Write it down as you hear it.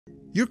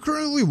You're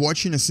currently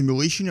watching a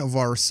simulation of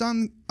our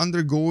sun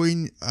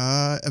undergoing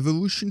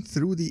evolution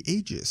through the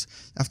ages.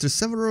 After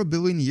several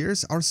billion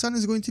years, our sun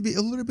is going to be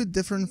a little bit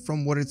different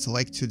from what it's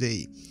like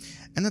today,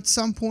 and at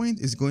some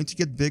point is going to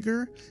get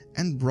bigger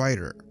and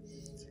brighter.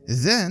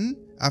 Then,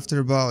 after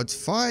about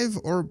 5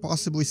 or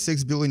possibly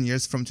 6 billion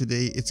years from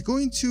today, it's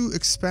going to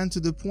expand to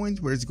the point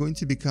where it's going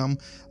to become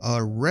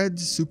a red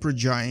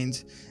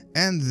supergiant,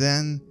 and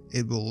then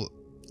it will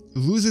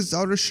lose its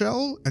outer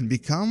shell and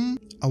become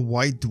a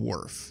white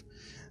dwarf.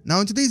 Now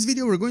in today's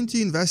video we're going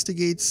to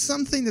investigate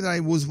something that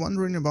I was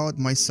wondering about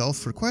myself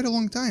for quite a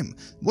long time.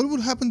 What would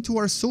happen to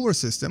our solar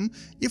system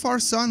if our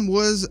sun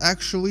was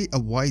actually a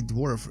white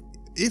dwarf?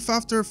 If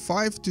after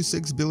 5 to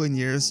 6 billion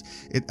years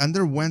it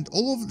underwent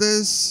all of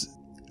this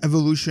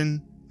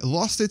evolution,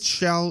 lost its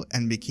shell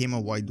and became a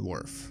white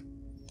dwarf.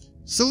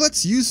 So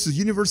let's use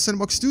Universe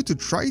Sandbox 2 to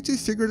try to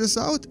figure this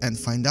out and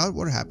find out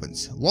what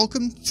happens.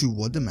 Welcome to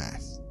What the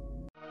Math.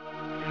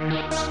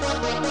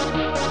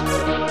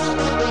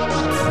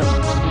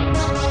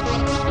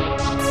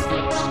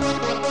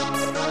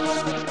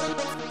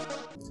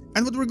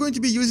 And what we're going to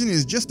be using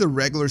is just the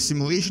regular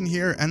simulation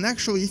here, and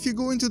actually if you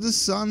go into the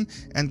sun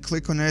and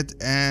click on it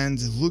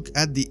and look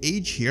at the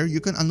age here,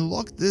 you can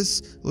unlock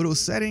this little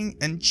setting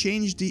and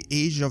change the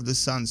age of the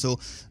sun. So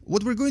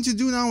what we're going to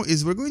do now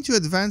is we're going to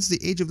advance the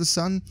age of the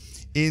sun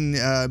in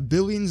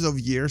billions of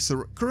years.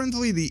 So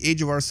currently the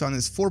age of our sun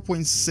is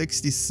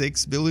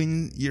 4.66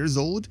 billion years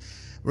old.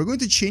 We're going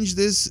to change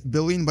this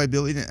billion by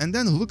billion and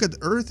then look at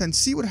Earth and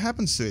see what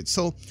happens to it.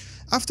 So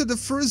after the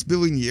first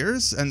billion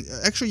years, and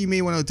actually you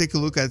may want to take a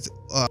look at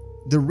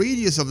the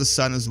radius of the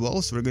sun as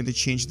well. So we're going to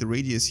change the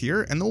radius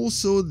here and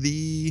also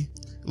the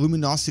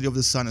luminosity of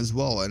the sun as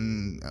well.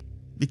 And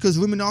because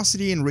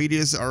luminosity and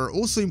radius are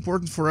also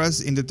important for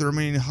us in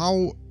determining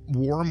how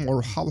warm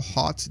or how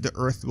hot the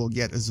Earth will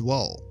get as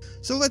well.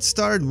 So let's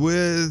start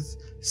with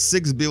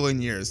 6 billion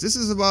years. This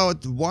is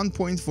about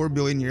 1.4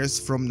 billion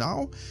years from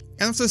now.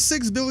 And after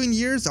 6 billion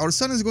years, our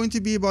sun is going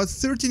to be about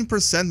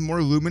 13%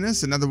 more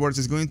luminous. In other words,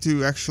 it's going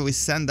to actually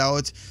send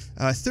out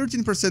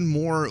 13%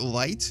 more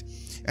light.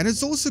 And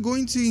it's also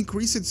going to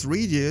increase its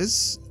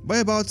radius by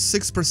about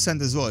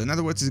 6% as well. In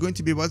other words, it's going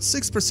to be about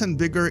 6%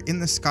 bigger in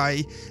the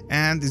sky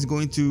and is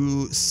going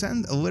to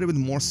send a little bit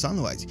more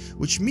sunlight,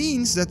 which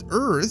means that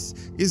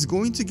Earth is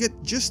going to get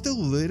just a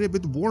little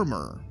bit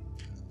warmer.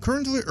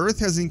 Currently, Earth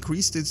has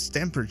increased its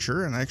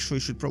temperature, and I actually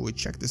should probably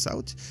check this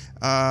out.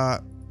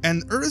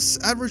 And Earth's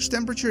average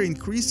temperature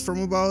increased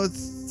from about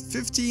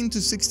 15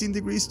 to 16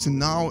 degrees to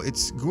now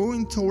it's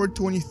going toward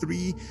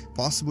 23,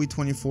 possibly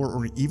 24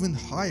 or even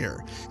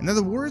higher. In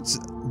other words,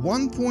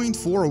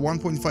 1.4 or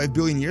 1.5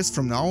 billion years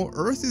from now,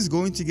 Earth is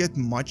going to get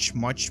much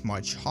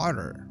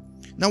hotter.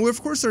 Now we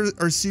of course are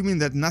assuming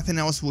that nothing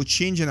else will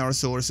change in our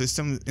solar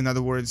system. In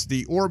other words,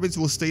 the orbits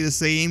will stay the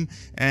same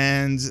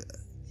and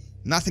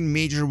nothing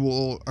major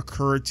will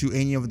occur to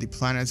any of the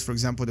planets. For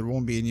example, there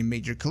won't be any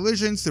major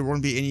collisions, there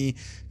won't be any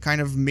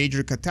kind of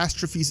major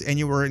catastrophes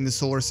anywhere in the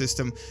solar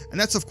system. And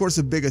that's of course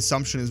a big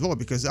assumption as well,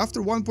 because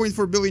after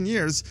 1.4 billion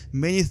years,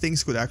 many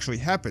things could actually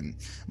happen.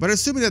 But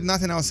assuming that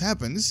nothing else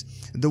happens,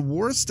 the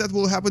worst that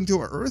will happen to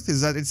our Earth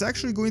is that it's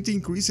actually going to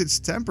increase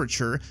its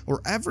temperature, or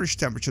average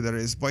temperature that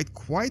is, by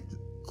quite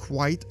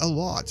a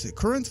lot.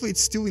 Currently it's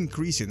still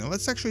increasing. Now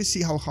let's actually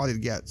see how hot it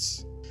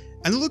gets.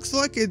 And it looks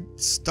like it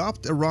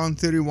stopped around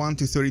 31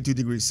 to 32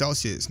 degrees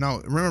Celsius. Now,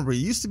 remember, it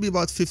used to be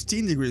about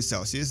 15 degrees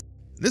Celsius.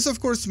 This, of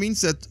course,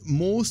 means that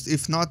most,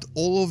 if not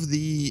all of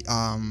the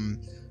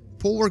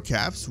polar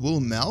caps will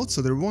melt,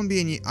 so there won't be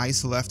any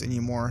ice left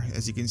anymore.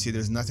 As you can see,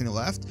 there's nothing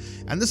left.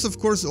 And this, of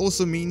course,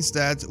 also means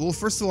that, well,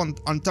 first of all,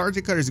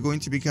 Antarctica is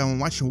going to become a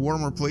much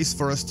warmer place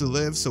for us to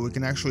live, so we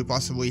can actually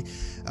possibly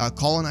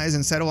colonize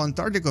and settle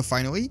Antarctica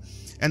finally.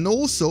 And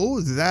also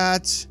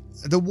that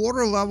the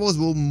water levels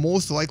will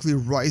most likely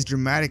rise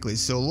dramatically,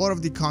 so a lot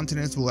of the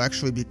continents will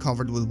actually be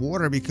covered with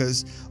water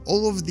because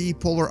all of the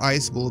polar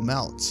ice will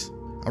melt.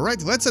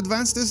 Alright, let's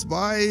advance this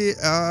by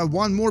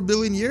 1 more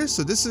billion years,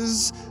 so this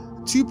is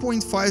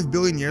 2.5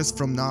 billion years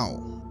from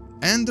now.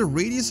 And the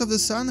radius of the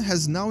sun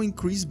has now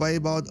increased by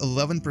about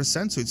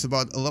 11%, so it's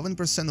about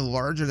 11%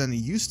 larger than it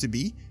used to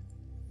be,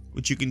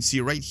 which you can see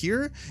right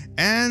here,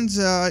 and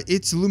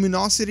its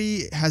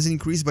luminosity has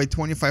increased by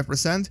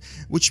 25%,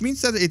 which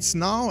means that it's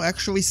now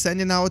actually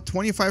sending out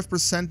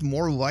 25%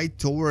 more light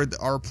toward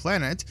our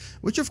planet,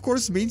 which of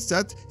course means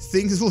that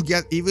things will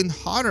get even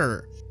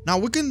hotter. Now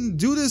we can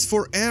do this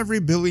for every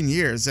billion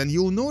years, and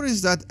you'll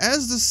notice that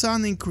as the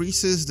sun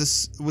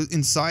increases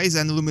in size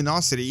and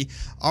luminosity,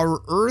 our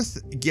Earth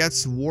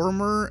gets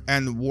warmer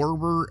and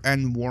warmer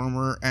and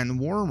warmer and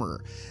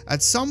warmer.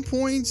 At some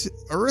point,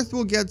 Earth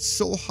will get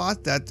so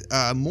hot that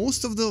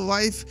most of the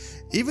life,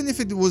 even if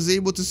it was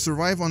able to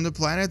survive on the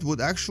planet, would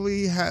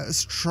actually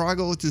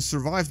struggle to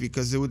survive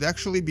because it would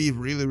actually be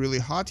really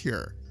hot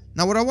here.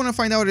 Now what I want to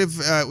find out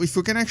if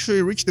we can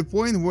actually reach the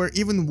point where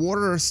even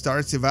water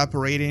starts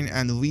evaporating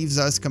and leaves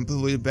us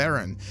completely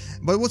barren.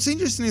 But what's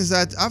interesting is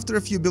that after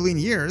a few billion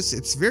years,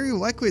 it's very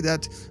likely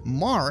that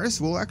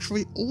Mars will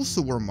actually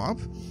also warm up,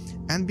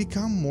 and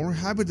become more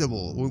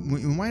habitable.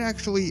 We might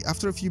actually,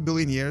 after a few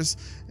billion years,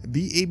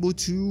 be able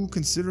to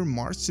consider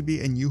Mars to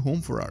be a new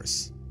home for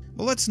us.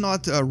 But let's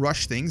not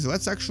rush things.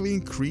 Let's actually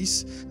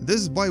increase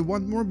this by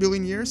 1 more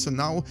billion years. So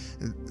now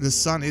the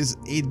Sun is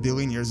 8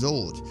 billion years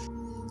old.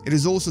 It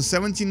is also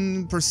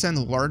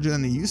 17% larger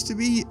than it used to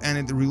be, and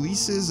it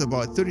releases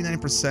about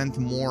 39%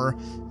 more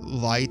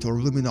light or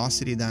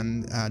luminosity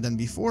than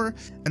before.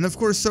 And of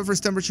course, surface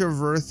temperature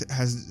of Earth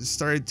has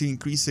started to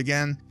increase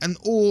again, and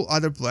all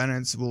other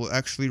planets will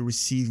actually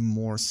receive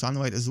more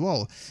sunlight as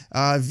well.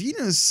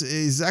 Venus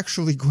is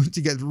actually going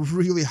to get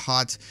really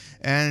hot,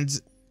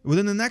 and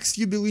within the next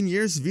few billion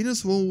years,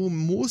 Venus will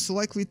most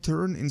likely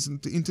turn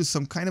into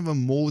some kind of a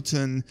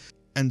molten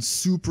and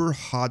super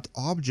hot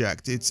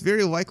object. It's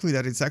very likely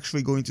that it's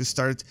actually going to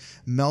start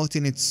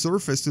melting its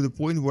surface to the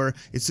point where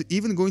it's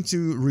even going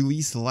to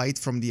release light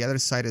from the other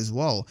side as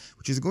well,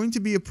 which is going to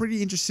be a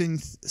pretty interesting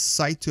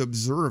sight to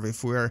observe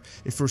if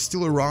we're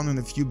still around in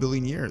a few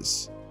billion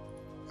years.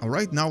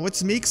 Alright, now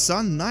let's make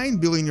Sun 9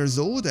 billion years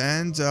old,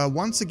 and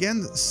once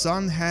again,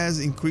 Sun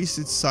has increased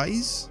its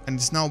size, and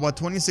it's now about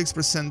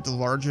 26%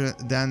 larger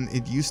than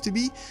it used to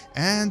be,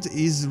 and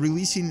is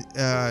releasing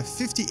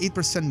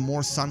 58%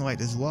 more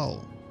sunlight as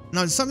well.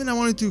 Now, something I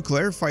wanted to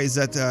clarify is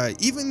that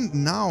even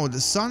now,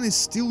 the Sun is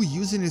still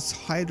using its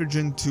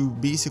hydrogen to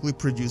basically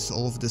produce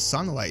all of the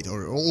sunlight,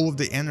 or all of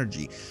the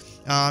energy.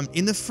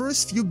 In the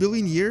first few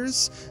billion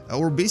years,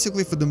 or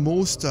basically for the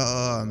most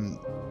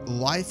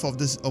life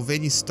of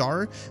any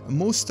star,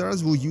 most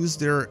stars will use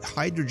their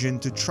hydrogen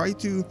to try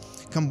to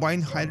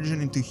combine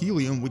hydrogen into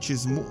helium, which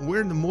is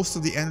where most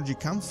of the energy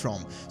comes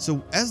from.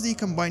 So as they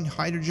combine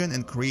hydrogen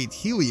and create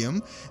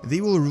helium,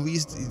 they will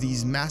release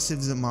these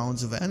massive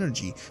amounts of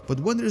energy. But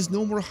when there's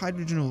no more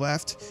hydrogen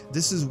left,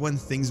 this is when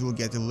things will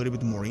get a little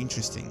bit more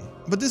interesting.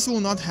 But this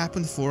will not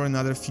happen for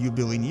another few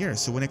billion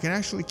years. So when it can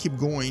actually keep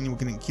going, we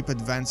can keep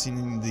advancing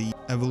in the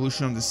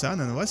evolution of the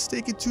Sun, and let's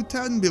take it to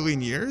 10 billion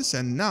years,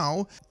 and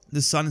now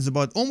the Sun is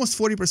about almost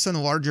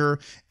 40% larger,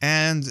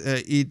 and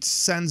it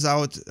sends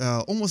out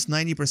almost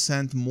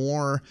 90%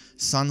 more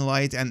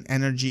sunlight and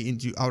energy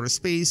into outer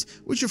space,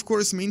 which of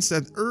course means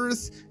that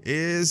Earth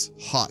is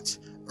hot.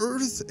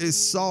 Earth is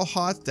so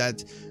hot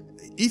that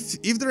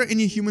if there are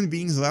any human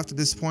beings left at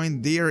this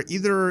point, they are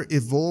either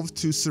evolved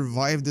to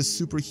survive the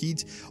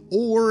superheat,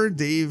 or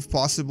they've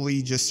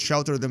possibly just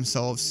sheltered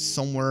themselves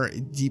somewhere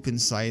deep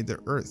inside the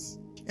Earth.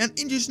 And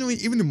interestingly,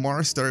 even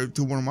Mars started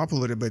to warm up a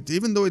little bit.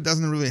 Even though it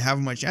doesn't really have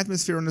much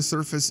atmosphere on the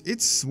surface,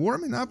 it's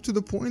warming up to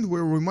the point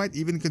where we might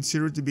even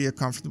consider it to be a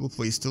comfortable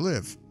place to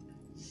live.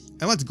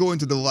 And let's go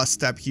into the last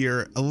step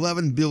here,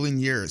 11 billion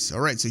years.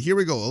 Alright, so here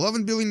we go,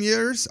 11 billion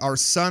years, our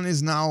Sun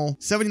is now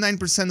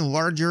 79%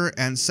 larger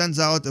and sends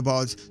out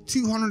about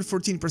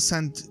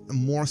 214%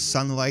 more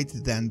sunlight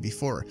than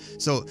before.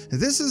 So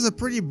this is a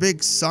pretty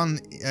big Sun.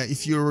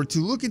 If you were to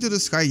look into the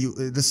sky,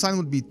 the Sun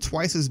would be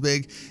twice as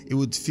big, it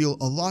would feel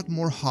a lot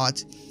more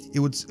hot. It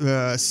would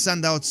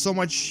send out so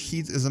much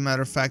heat, as a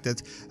matter of fact,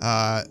 that,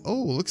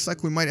 looks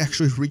like we might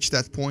actually reach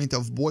that point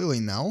of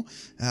boiling now.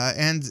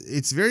 And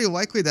it's very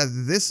likely that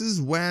this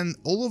is when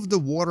all of the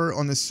water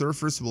on the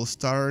surface will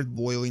start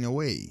boiling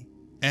away.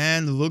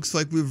 And looks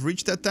like we've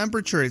reached that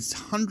temperature. It's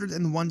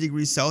 101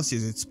 degrees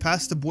Celsius. It's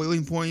past the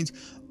boiling point.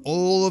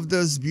 All of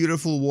this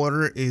beautiful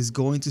water is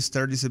going to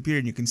start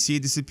disappearing. You can see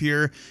it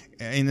disappear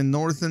in the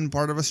northern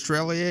part of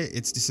Australia.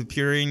 It's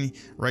disappearing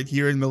right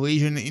here in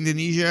Malaysia and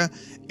Indonesia.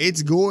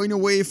 It's going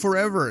away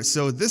forever.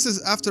 So this is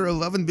after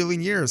 11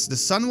 billion years. The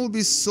Sun will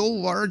be so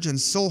large and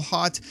so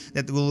hot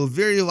that it will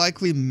very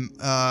likely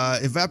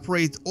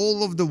evaporate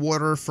all of the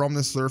water from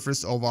the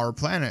surface of our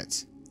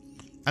planet.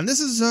 And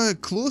this is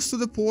close to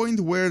the point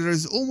where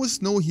there's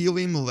almost no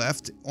helium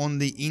left on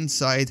the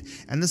inside,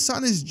 and the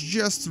Sun is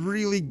just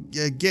really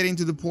getting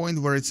to the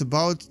point where it's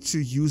about to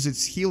use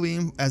its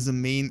helium as a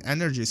main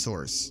energy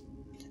source.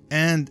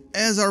 And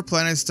as our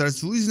planet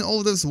starts losing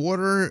all this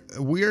water,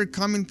 we are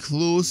coming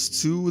close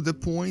to the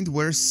point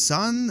where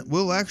Sun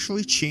will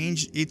actually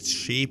change its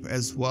shape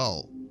as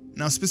well.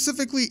 Now,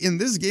 specifically in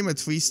this game,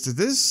 at least,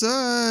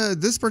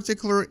 this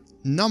particular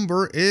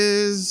number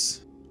is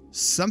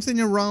something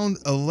around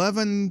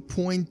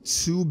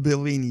 11.2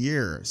 billion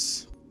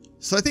years.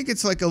 So I think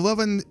it's like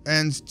 11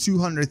 and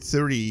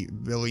 230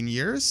 billion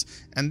years.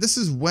 And this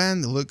is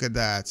when, look at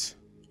that,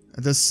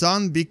 the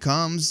Sun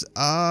becomes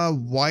a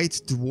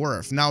white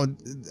dwarf. Now,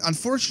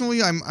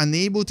 unfortunately, I'm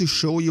unable to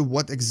show you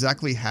what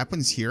exactly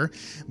happens here,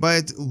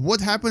 but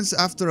what happens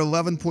after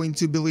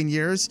 11.2 billion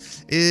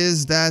years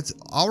is that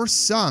our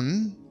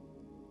Sun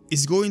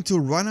is going to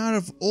run out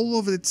of all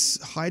of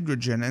its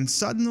hydrogen, and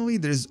suddenly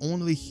there's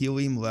only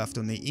helium left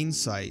on the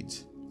inside.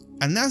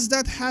 And as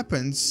that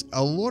happens,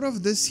 a lot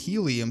of this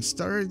helium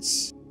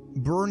starts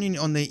burning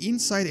on the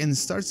inside and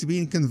starts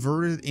being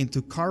converted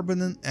into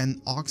carbon and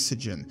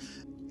oxygen.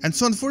 And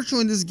so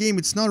unfortunately in this game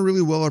it's not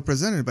really well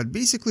represented, but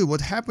basically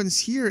what happens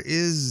here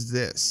is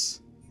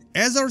this.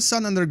 As our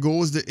Sun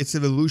undergoes its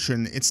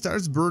evolution, it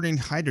starts burning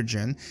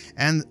hydrogen,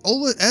 and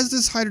as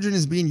this hydrogen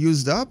is being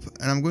used up,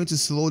 and I'm going to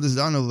slow this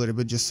down a little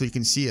bit just so you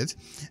can see it,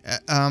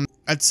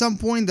 At some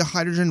point, the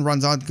hydrogen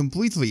runs out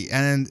completely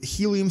and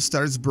helium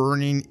starts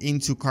burning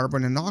into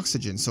carbon and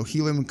oxygen. So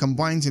helium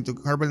combines into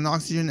carbon and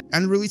oxygen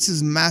and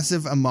releases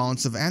massive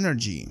amounts of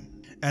energy.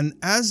 And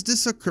as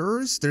this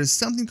occurs, there's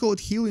something called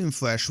Helium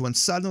Flash, when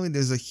suddenly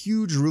there's a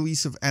huge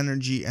release of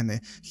energy and a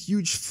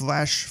huge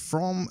flash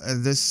from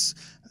this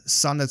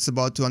sun that's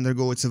about to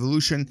undergo its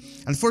evolution.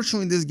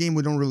 Unfortunately, in this game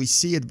we don't really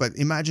see it, but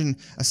imagine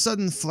a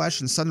sudden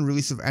flash and sudden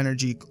release of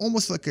energy,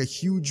 almost like a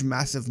huge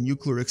massive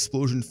nuclear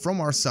explosion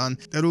from our sun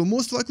that will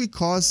most likely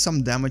cause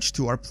some damage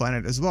to our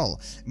planet as well.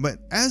 But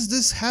as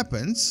this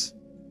happens,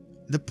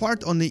 the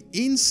part on the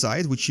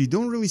inside, which you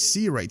don't really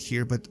see right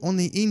here, but on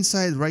the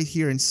inside right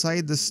here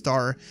inside the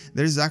star,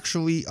 there's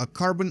actually a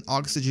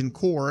carbon-oxygen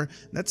core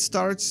that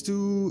starts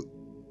to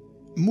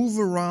move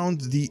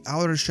around the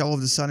outer shell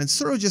of the sun. It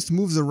sort of just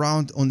moves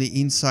around on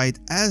the inside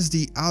as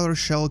the outer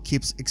shell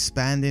keeps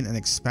expanding and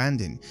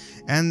expanding.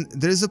 And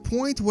there's a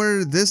point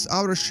where this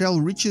outer shell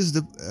reaches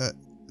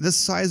the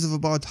size of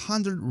about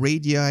 100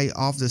 radii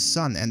of the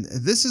sun, and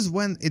this is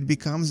when it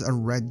becomes a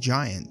red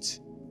giant.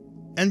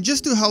 And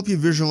just to help you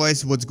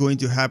visualize what's going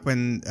to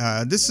happen,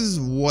 this is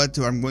what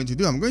I'm going to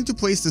do. I'm going to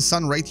place the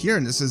sun right here,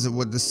 and this is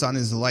what the sun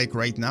is like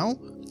right now.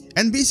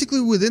 And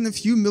basically within a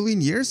few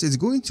million years, it's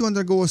going to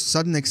undergo a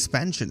sudden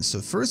expansion. So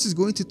first it's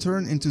going to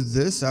turn into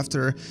this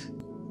after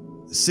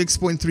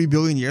 6.3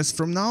 billion years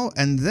from now,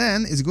 and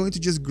then it's going to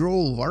just grow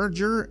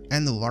larger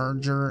and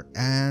larger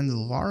and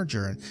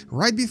larger. And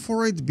right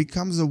before it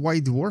becomes a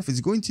white dwarf, it's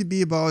going to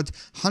be about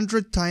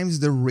 100 times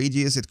the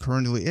radius it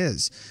currently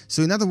is.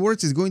 So in other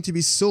words, it's going to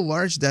be so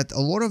large that a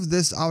lot of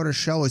this outer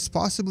shell is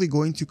possibly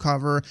going to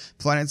cover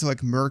planets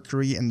like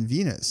Mercury and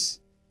Venus.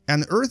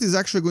 And Earth is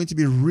actually going to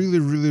be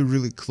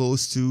really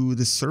close to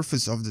the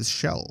surface of this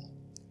shell.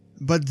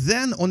 But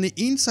then on the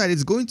inside,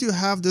 it's going to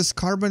have this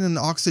carbon and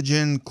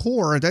oxygen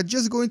core that's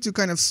just going to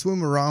kind of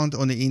swim around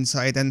on the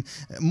inside, and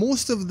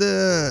most of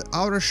the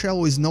outer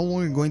shell is no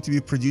longer going to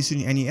be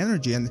producing any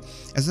energy. And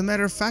as a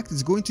matter of fact,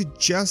 it's going to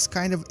just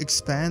kind of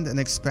expand and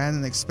expand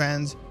and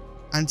expand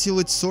until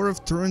it sort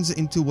of turns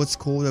into what's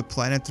called a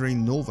planetary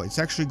nova. It's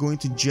actually going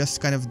to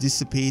just kind of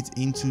dissipate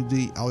into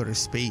the outer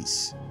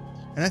space.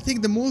 And I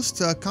think the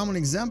most common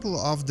example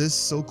of this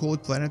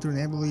so-called planetary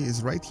nebulae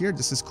is right here.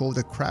 This is called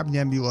a Crab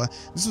Nebula.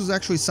 This was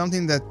actually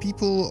something that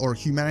people or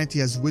humanity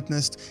has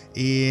witnessed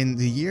in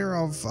the year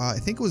of, I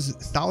think it was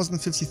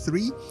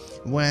 1053,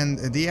 when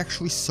they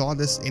actually saw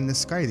this in the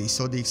sky. They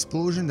saw the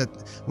explosion that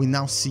we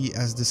now see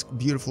as this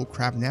beautiful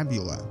Crab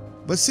Nebula.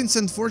 But since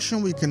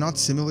unfortunately we cannot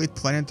simulate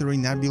planetary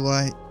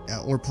nebula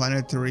or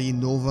planetary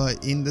nova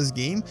in this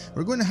game,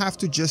 we're going to have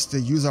to just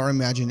use our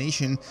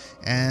imagination.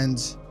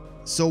 And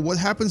so what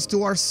happens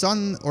to our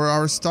sun or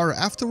our star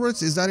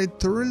afterwards is that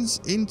it turns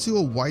into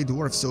a white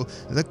dwarf. So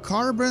the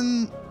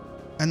carbon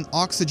and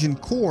oxygen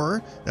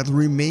core that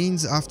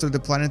remains after the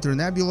planetary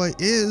nebula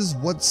is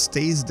what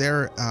stays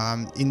there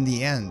in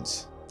the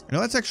end. Now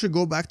let's actually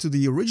go back to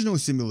the original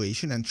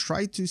simulation and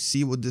try to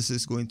see what this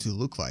is going to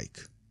look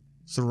like.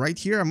 So right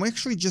here, I'm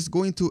actually just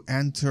going to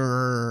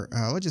enter,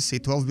 let's just say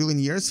 12 billion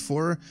years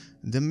for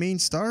the main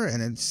star,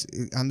 and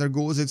it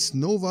undergoes its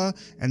nova,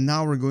 and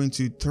now we're going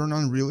to turn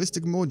on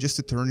realistic mode just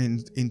to turn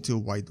into a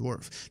white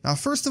dwarf. Now,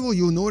 first of all,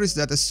 you'll notice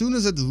that as soon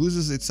as it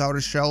loses its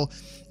outer shell,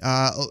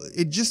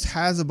 it just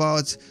has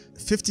about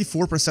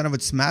 54% of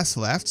its mass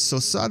left, so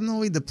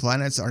suddenly the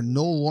planets are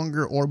no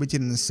longer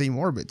orbiting in the same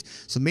orbit.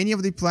 So many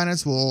of the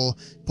planets will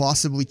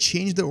possibly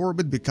change their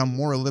orbit, become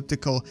more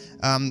elliptical.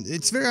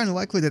 It's very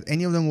unlikely that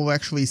any of them will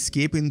actually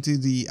escape into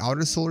the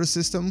outer solar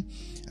system,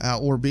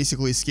 or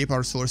basically escape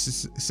our solar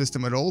system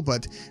at all,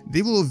 but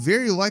they will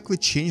very likely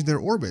change their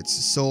orbits.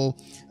 So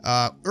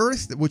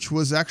Earth, which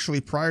was actually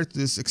prior to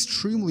this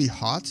extremely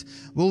hot,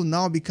 will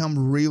now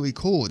become really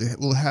cold. It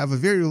will have a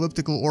very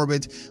elliptical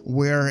orbit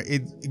where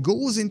it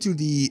goes into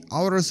the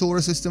outer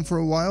solar system for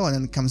a while and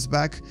then comes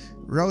back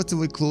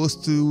relatively close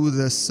to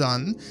the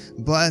sun.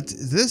 But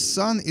this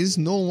sun is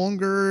no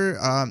longer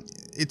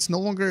it's no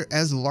longer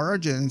as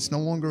large, and it's no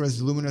longer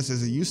as luminous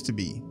as it used to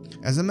be.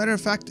 As a matter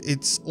of fact,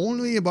 it's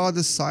only about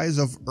the size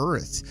of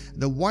Earth.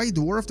 The white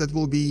dwarf that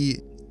will be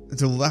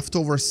the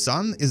leftover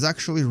sun is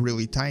actually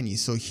really tiny.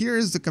 So here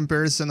is the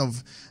comparison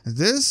of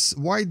this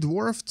white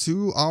dwarf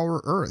to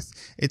our Earth.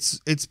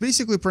 It's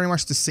basically pretty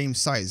much the same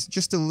size,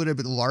 just a little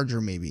bit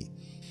larger maybe.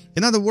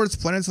 In other words,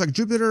 planets like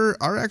Jupiter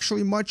are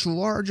actually much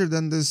larger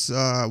than this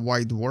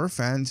white dwarf,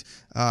 and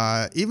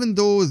even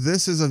though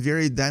this is a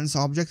very dense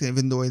object,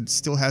 even though it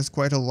still has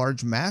quite a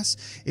large mass,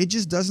 it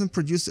just doesn't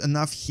produce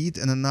enough heat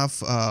and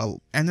enough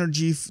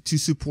energy to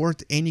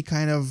support any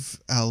kind of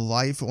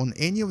life on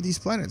any of these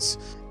planets.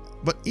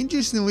 But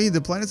interestingly,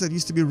 the planets that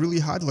used to be really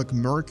hot, like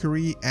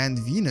Mercury and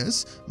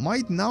Venus,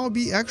 might now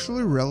be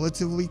actually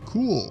relatively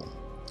cool.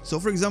 So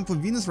for example,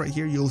 Venus right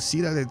here, you'll see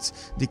that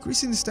it's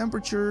decreasing its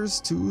temperatures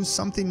to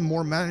something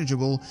more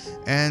manageable,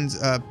 and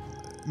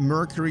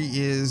Mercury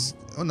is,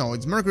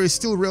 Mercury is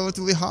still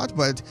relatively hot,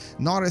 but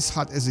not as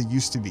hot as it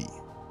used to be.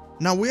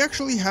 Now we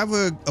actually have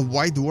a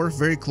white dwarf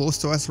very close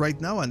to us right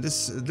now, and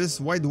this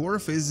white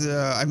dwarf is,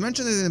 I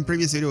mentioned it in the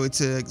previous video, it's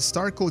a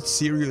star called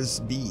Sirius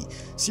B.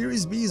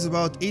 Sirius B is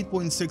about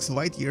 8.6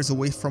 light years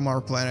away from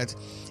our planet,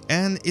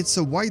 and it's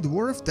a white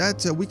dwarf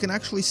that we can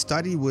actually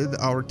study with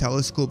our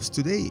telescopes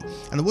today.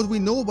 And what we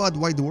know about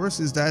white dwarfs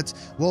is that,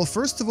 well,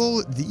 first of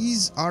all,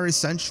 these are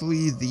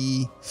essentially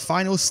the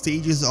final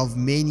stages of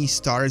many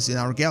stars in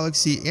our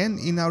galaxy and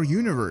in our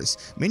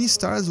universe. Many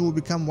stars will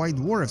become white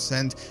dwarfs,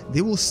 and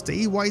they will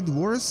stay white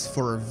dwarfs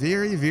for a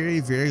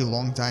very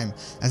long time.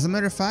 As a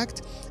matter of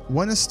fact,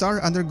 when a star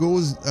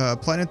undergoes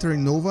planetary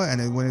nova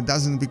and when it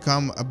doesn't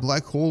become a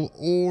black hole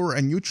or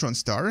a neutron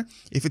star,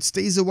 if it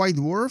stays a white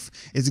dwarf,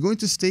 it's going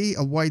to stay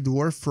a white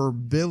dwarf for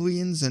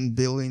billions and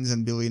billions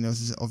and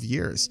billions of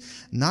years.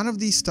 None of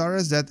these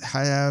stars that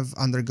have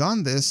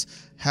undergone this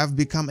have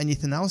become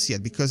anything else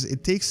yet, because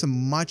it takes a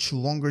much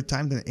longer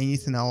time than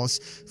anything else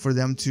for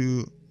them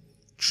to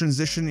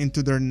transition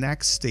into their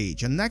next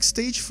stage. And next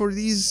stage for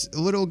these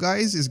little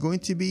guys is going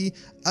to be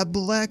a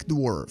black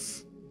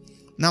dwarf.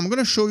 Now I'm going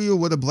to show you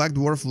what a black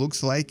dwarf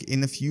looks like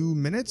in a few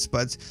minutes,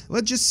 but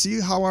let's just see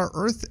how our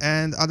Earth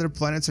and other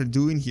planets are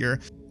doing here.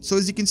 So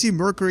as you can see,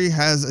 Mercury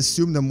has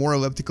assumed a more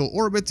elliptical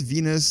orbit,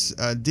 Venus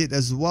did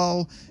as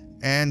well,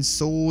 and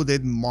so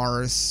did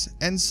Mars,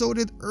 and so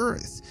did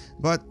Earth.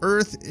 But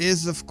Earth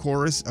is of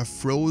course a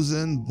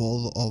frozen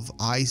ball of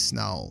ice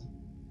now.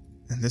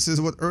 And this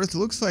is what Earth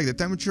looks like. The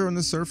temperature on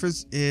the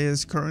surface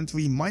is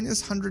currently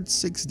minus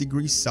 106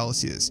 degrees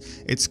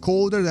Celsius. It's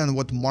colder than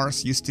what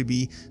Mars used to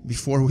be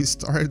before we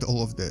started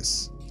all of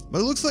this.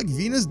 But it looks like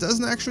Venus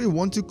doesn't actually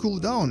want to cool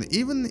down.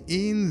 Even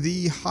in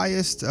the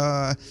highest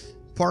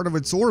part of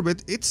its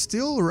orbit, it's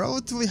still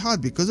relatively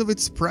hot because of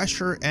its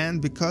pressure and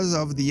because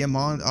of the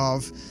amount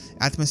of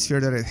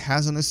atmosphere that it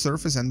has on the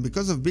surface, and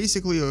because of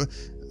basically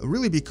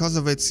really because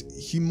of its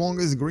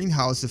humongous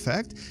greenhouse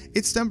effect.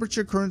 Its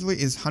temperature currently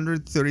is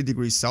 130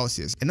 degrees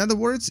Celsius. In other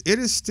words, it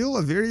is still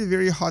a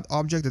very hot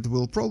object that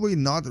will probably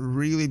not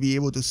really be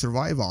able to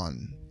survive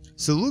on.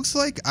 So it looks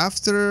like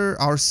after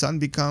our sun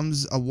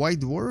becomes a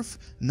white dwarf,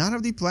 none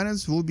of the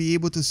planets will be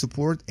able to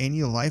support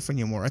any life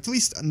anymore, at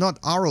least not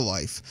our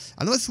life,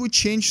 unless we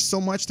change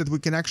so much that we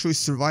can actually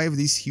survive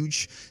these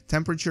huge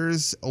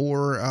temperatures,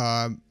 or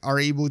are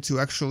able to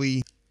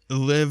actually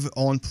live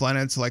on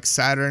planets like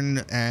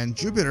Saturn and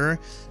Jupiter.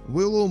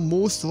 We will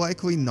most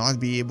likely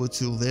not be able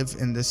to live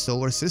in the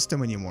solar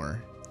system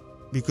anymore,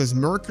 because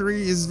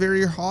Mercury is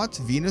very hot,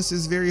 Venus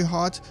is very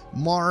hot,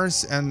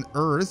 Mars and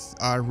Earth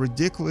are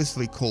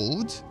ridiculously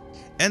cold,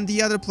 and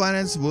the other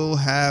planets will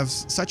have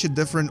such a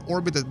different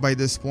orbit by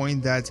this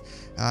point that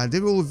they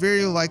will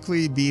very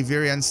likely be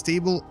very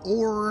unstable,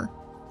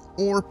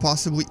 or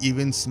possibly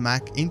even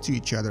smack into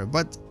each other.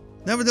 But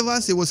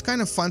nevertheless, it was kind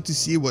of fun to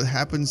see what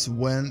happens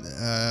when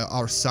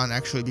our sun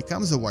actually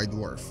becomes a white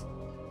dwarf.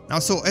 Now,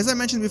 so as I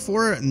mentioned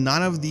before,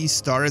 none of these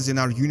stars in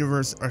our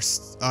universe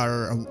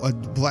are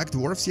black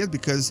dwarfs yet,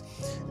 because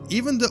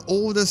even the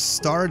oldest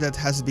star that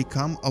has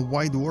become a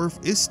white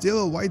dwarf is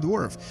still a white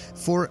dwarf.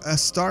 For a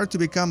star to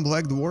become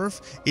black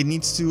dwarf, it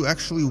needs to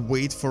actually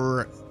wait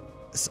for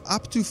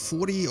up to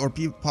 40 or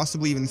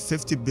possibly even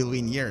 50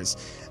 billion years.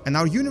 And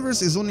our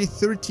universe is only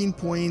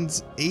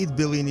 13.8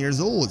 billion years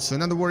old. So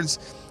in other words,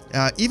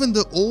 even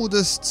the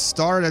oldest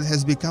star that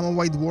has become a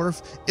white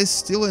dwarf is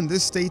still in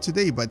this state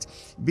today. But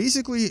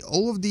basically,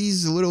 all of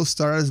these little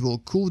stars will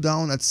cool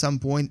down at some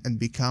point and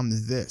become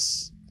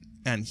this.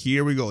 And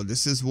here we go.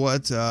 This is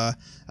what a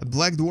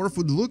black dwarf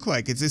would look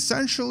like. It's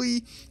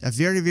essentially a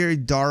very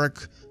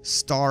dark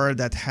star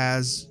that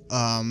has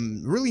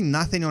really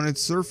nothing on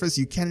its surface.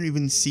 You can't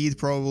even see it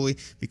probably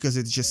because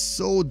it's just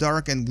so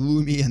dark and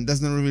gloomy and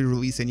doesn't really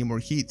release any more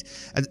heat.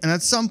 And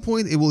at some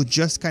point it will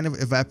just kind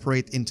of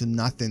evaporate into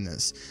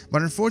nothingness.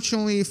 But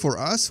unfortunately for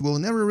us, we'll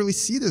never really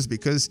see this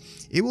because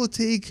it will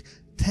take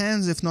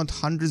tens if not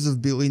hundreds of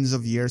billions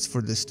of years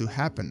for this to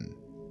happen.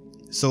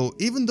 So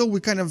even though we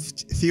kind of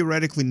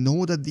theoretically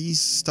know that these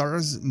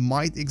stars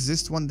might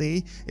exist one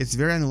day, it's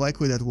very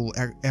unlikely that we'll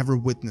ever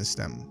witness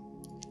them.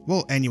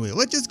 Well, anyway,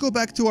 let's just go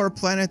back to our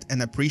planet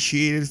and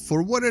appreciate it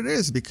for what it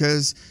is,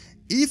 because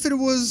if it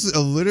was a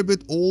little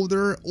bit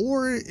older,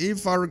 or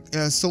if our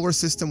solar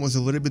system was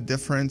a little bit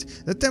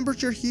different, the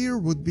temperature here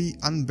would be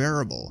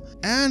unbearable.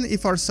 And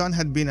if our sun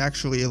had been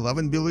actually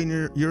 11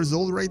 billion years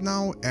old right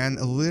now and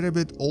a little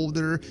bit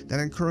older than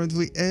it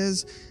currently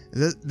is,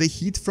 the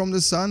heat from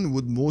the sun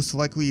would most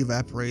likely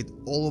evaporate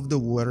all of the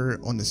water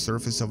on the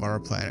surface of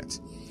our planet.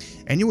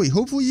 Anyway,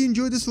 hopefully you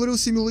enjoyed this little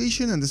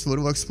simulation and this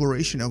little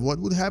exploration of what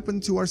would happen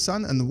to our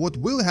sun and what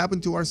will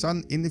happen to our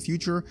sun in the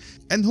future.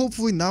 And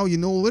hopefully now you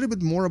know a little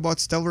bit more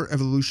about stellar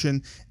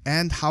evolution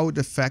and how it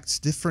affects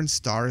different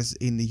stars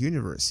in the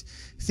universe.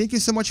 Thank you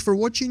so much for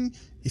watching.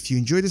 If you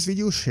enjoyed this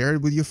video, share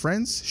it with your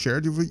friends, share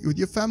it with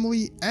your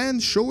family,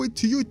 and show it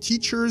to your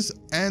teachers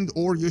and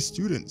or your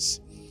students.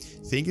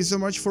 Thank you so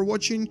much for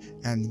watching,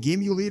 and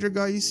game you later,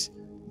 guys.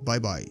 Bye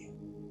bye.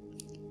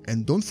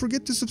 And don't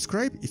forget to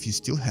subscribe if you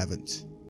still haven't.